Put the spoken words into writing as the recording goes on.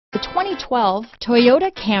The 2012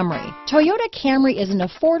 Toyota Camry. Toyota Camry is an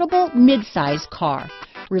affordable mid-size car.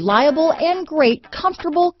 Reliable and great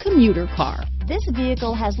comfortable commuter car. This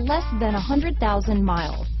vehicle has less than 100,000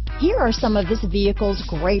 miles. Here are some of this vehicle's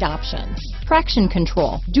great options. Traction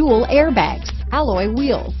control, dual airbags, alloy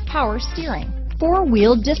wheels, power steering,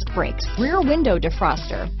 four-wheel disc brakes, rear window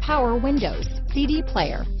defroster, power windows, CD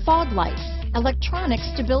player, fog lights, electronic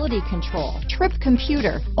stability control, trip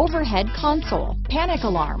computer, overhead console, panic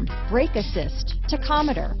alarm, brake assist,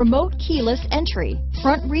 tachometer, remote keyless entry,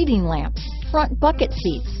 front reading lamps, front bucket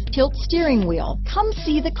seats, tilt steering wheel. Come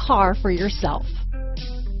see the car for yourself.